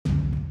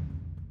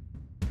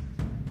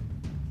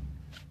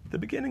The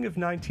beginning of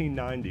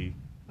 1990,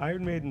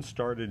 Iron Maiden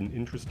started an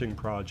interesting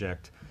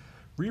project,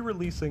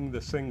 re-releasing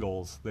the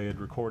singles they had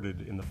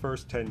recorded in the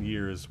first 10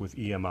 years with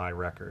EMI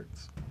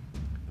Records.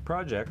 The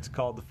project,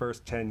 called The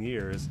First 10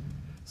 Years,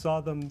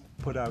 saw them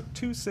put out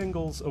 2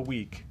 singles a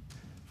week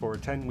for a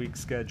 10-week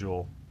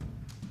schedule,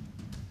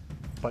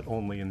 but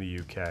only in the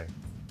UK.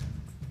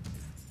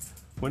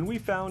 When we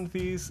found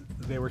these,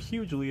 they were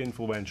hugely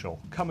influential,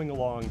 coming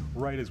along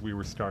right as we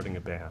were starting a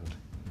band.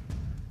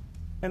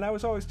 And I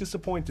was always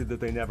disappointed that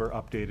they never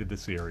updated the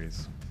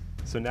series.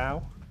 So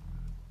now,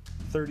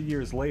 30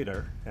 years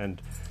later,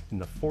 and in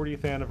the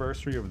 40th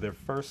anniversary of their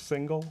first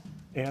single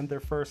and their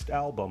first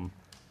album,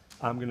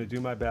 I'm going to do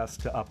my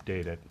best to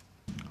update it,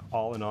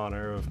 all in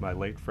honor of my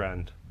late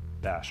friend,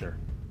 Basher.